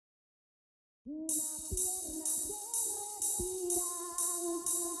Veneno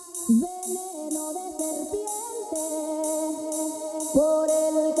de serpiente por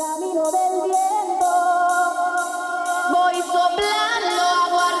el camino del viento, voy soplando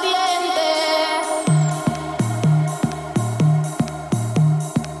aguardiente.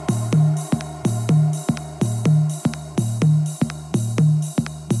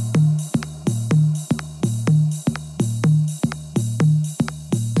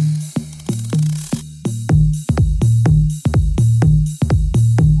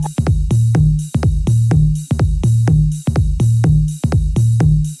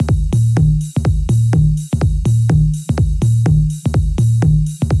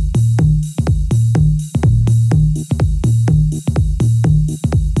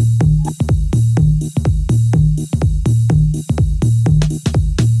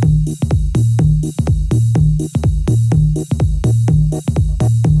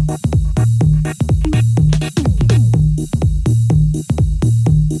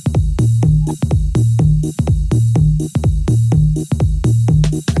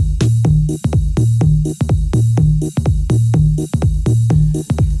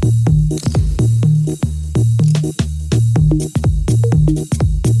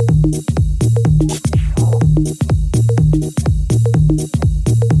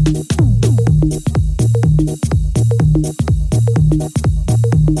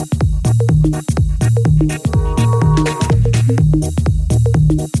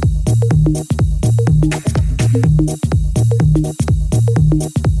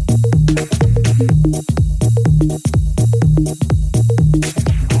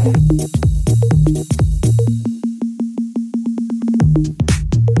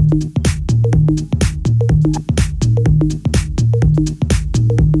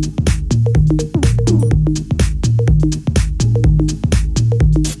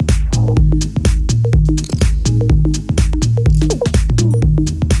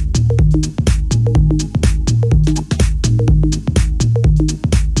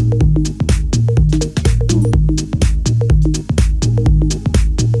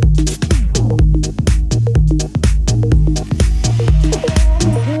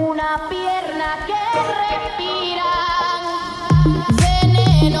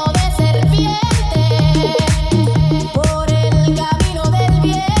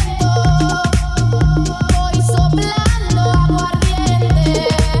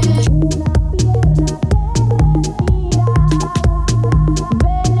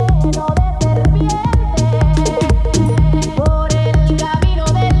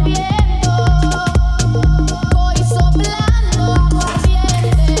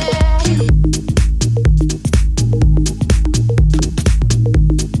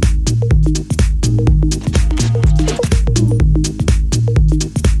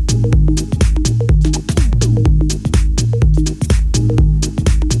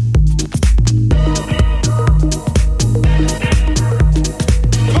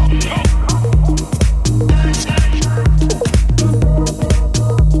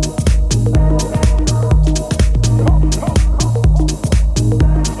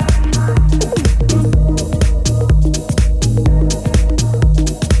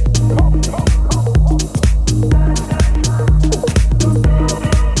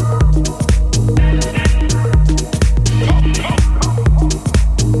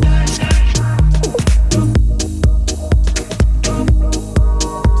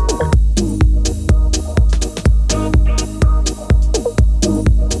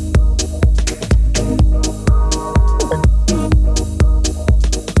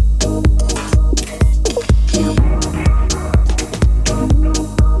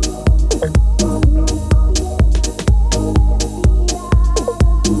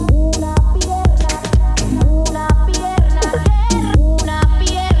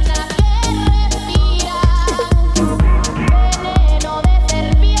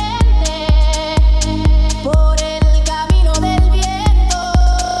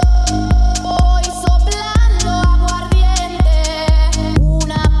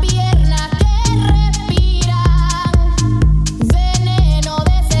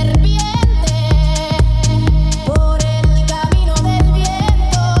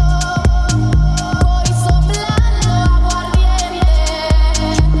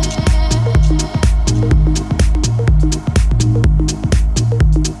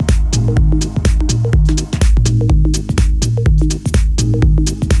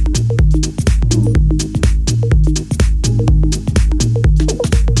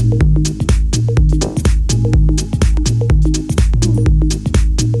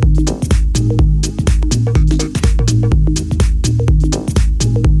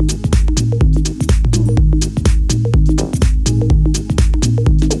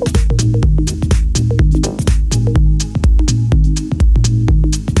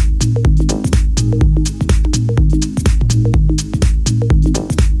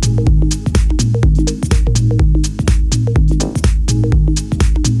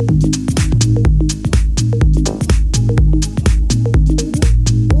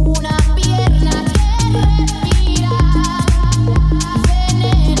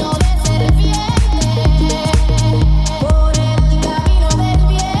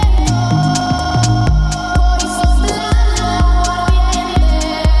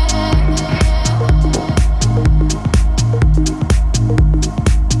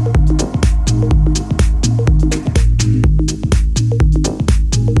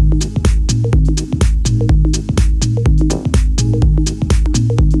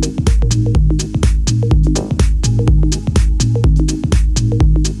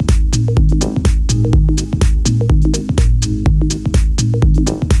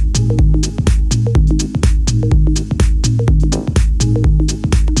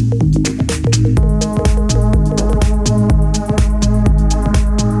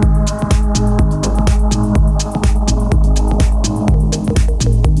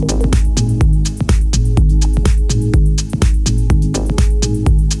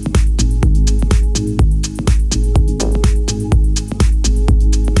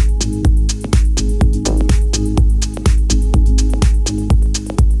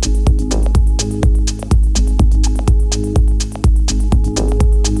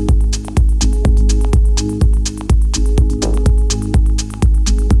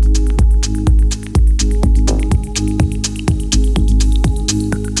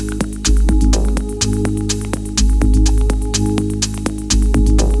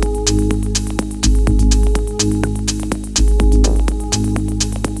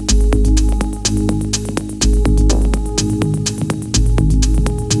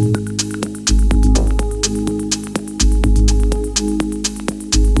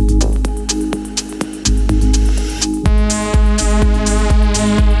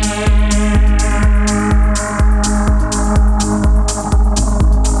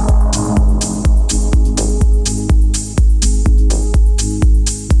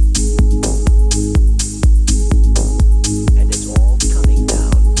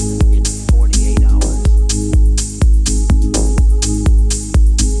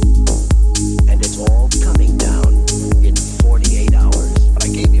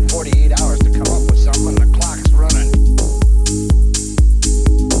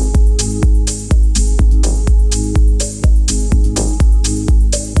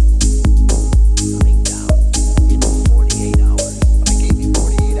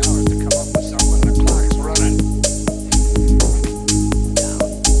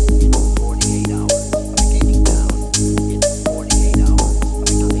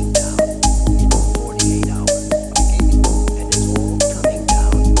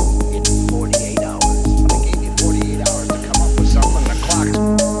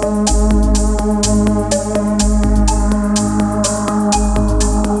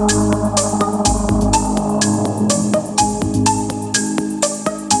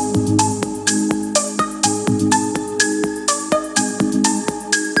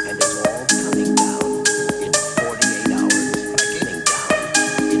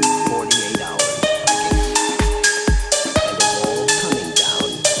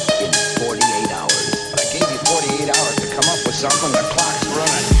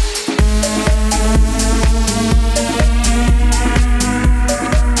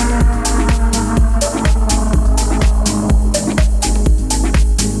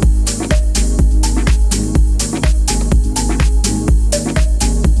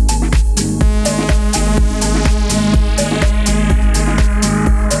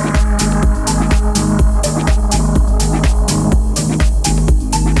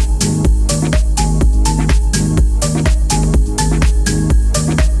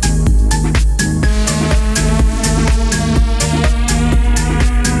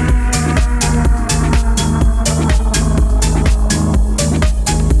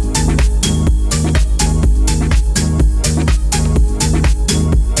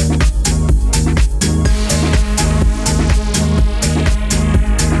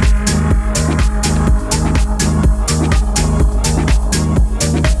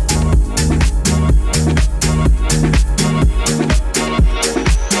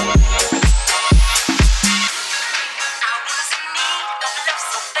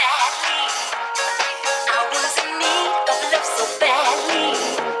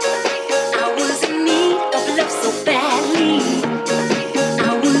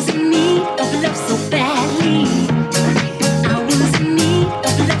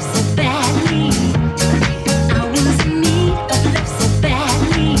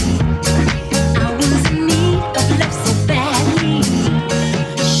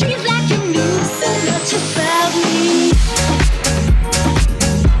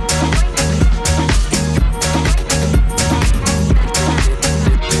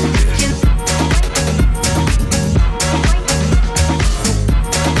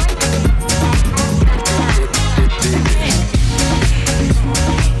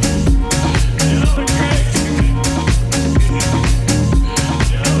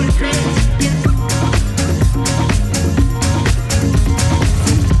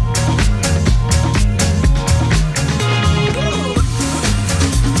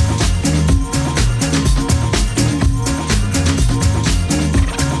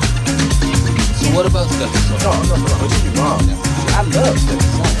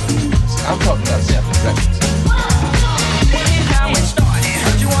 I'm talking about sampling records. How it started,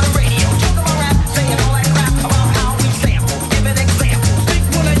 heard you on the radio, talking about rap, saying all that crap about how we sample, give an example. Think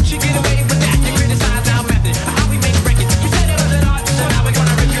we'll let you get away with that? You criticize our method, how we make records. You said it was an art, so now we're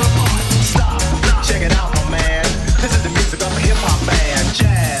gonna rip you apart. Stop, check it out, my man. This is the music of a hip hop band,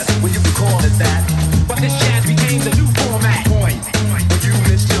 jazz. Well, you can call it that, but this jazz became the new format. Point. When you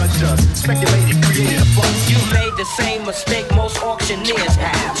misjudged us, speculated, created a fuss. You made the same mistake most auctioneers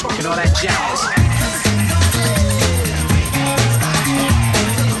have, talking all that jazz.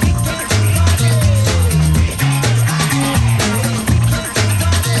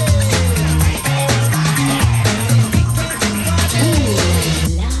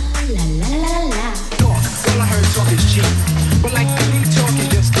 But like clean talk is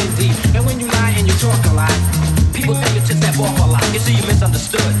just skin deep. And when you lie and you talk a lot, people tell you to step off a lot. You see, you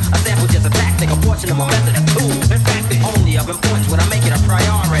misunderstood. A sample just a tactic, a portion of a method, a tool. In fact, the only of importance when I make it a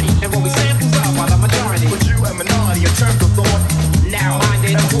priority. And what we samples up while the majority. But you a minority in terms of thought.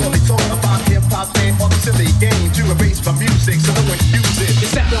 Narrow-minded and poorly taught about hip-hop and all the silly game to erase my music so no one can use it. You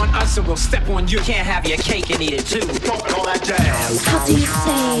step on us and we'll step on you. Can't have your cake and eat it too. Talking all that jazz. How do you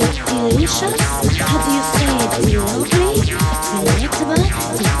say delicious? How do you say lovely? Delectable?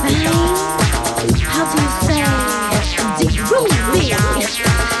 Divine? How do you say de-groovy? Delicious?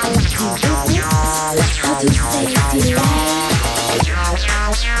 How do you say delight?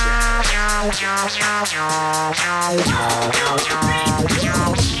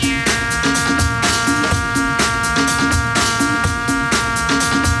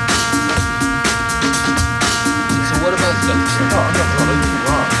 What about such a sound? No, I'm not going to get it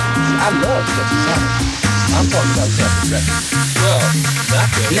wrong. See, I love such a sound. I'm talking about sampling records. Well, not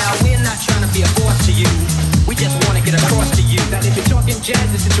good. Now we're not trying to be a force to you. We just want to get across to you that if you're talking jazz,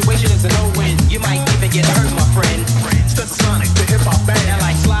 the situation is a no-win. You might even get hurt, my friend. Stunts Sonic, the hip-hop band. And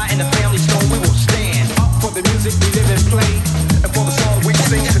like Sly and the Family Stone, we will stand up for the music we live and play, and for the song we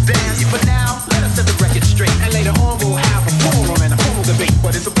sing today. But now, let us set the record straight, and later on we'll have a forum and a formal debate.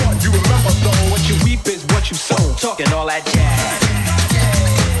 But it's important you remember though, what you reap is what you sow. Talking all that jazz.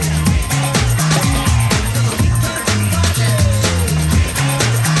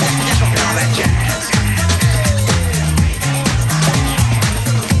 Talking all that jazz.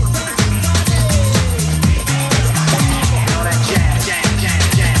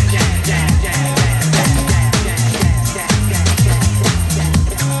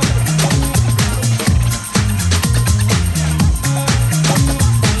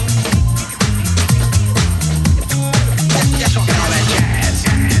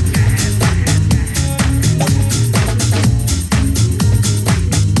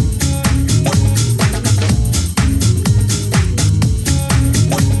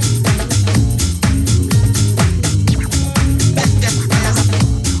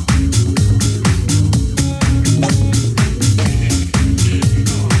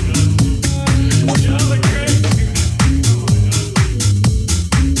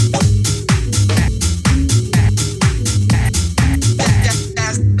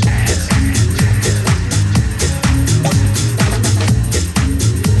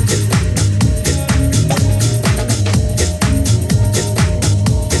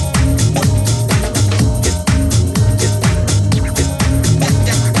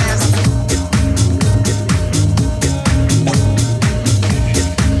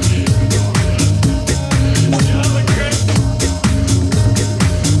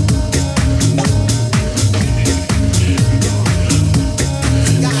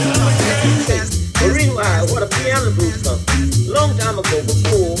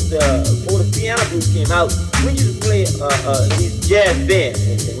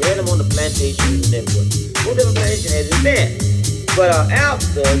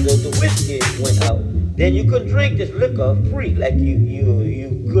 Then you could drink this liquor free like you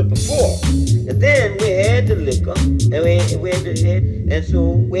could before. And then we had the liquor, and so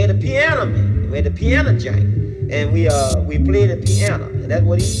we had a piano man, we had a piano giant, and we played the piano, and that's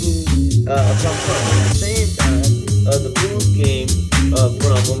what these blues come from. At the same time, the blues came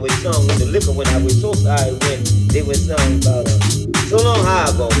from when the liquor went out. We so sorry when they were sung about so long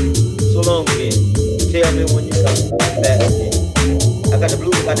highball, so long again. Tell me when you come back again. I got the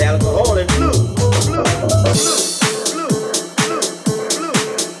blues, I got the alcohol and blue.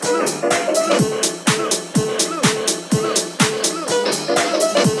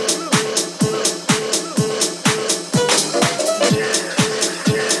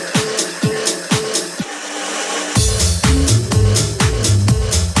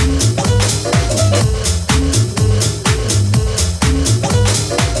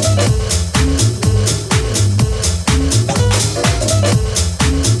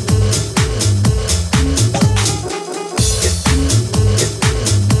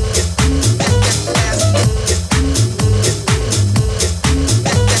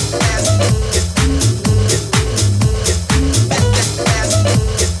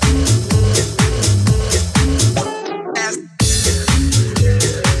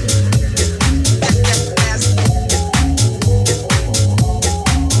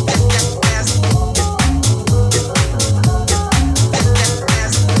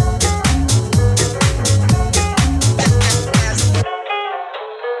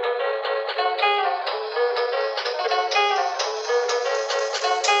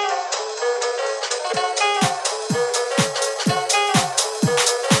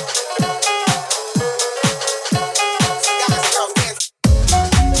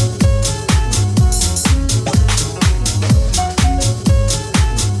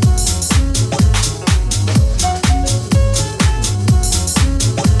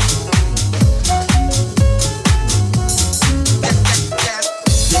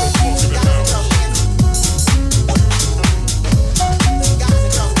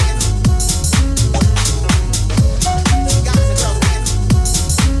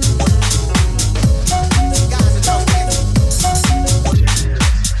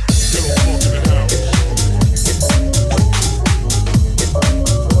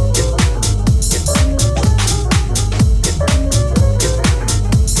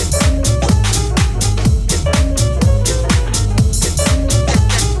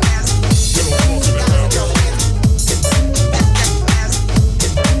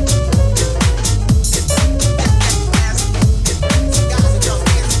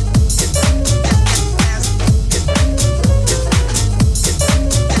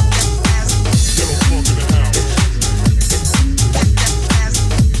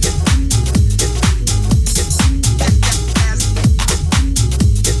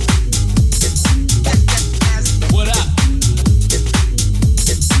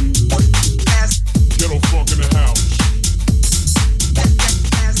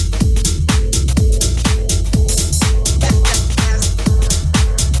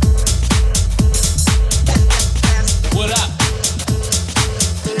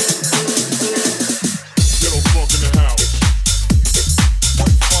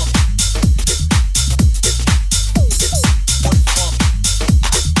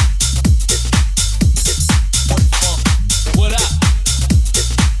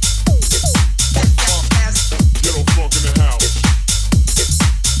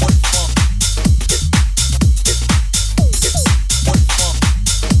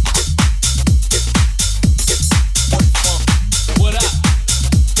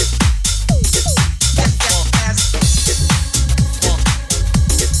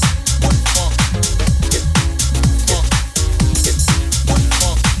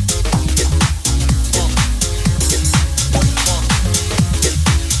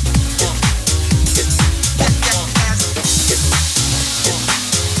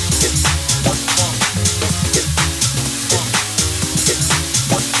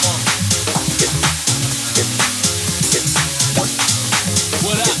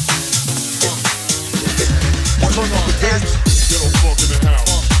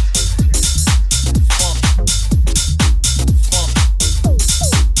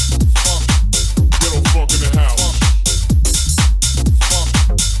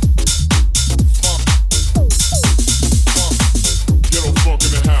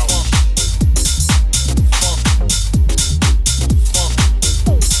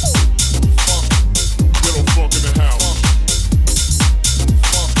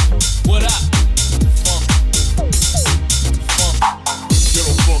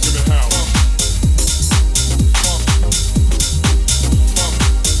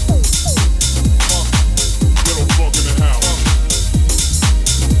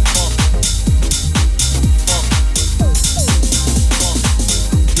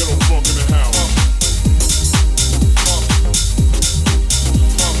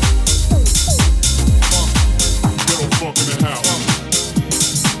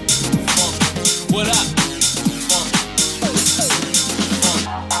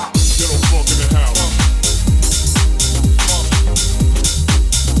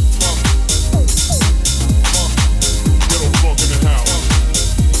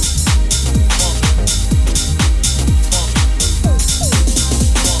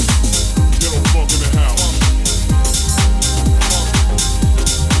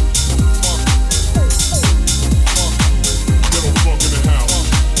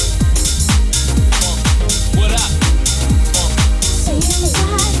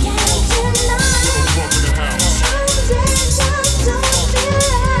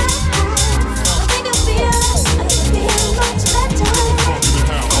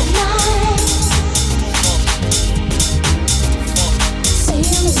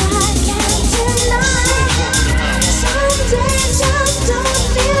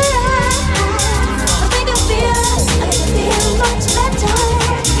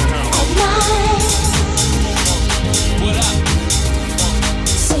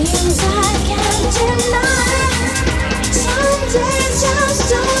 just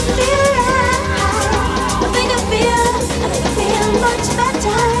don't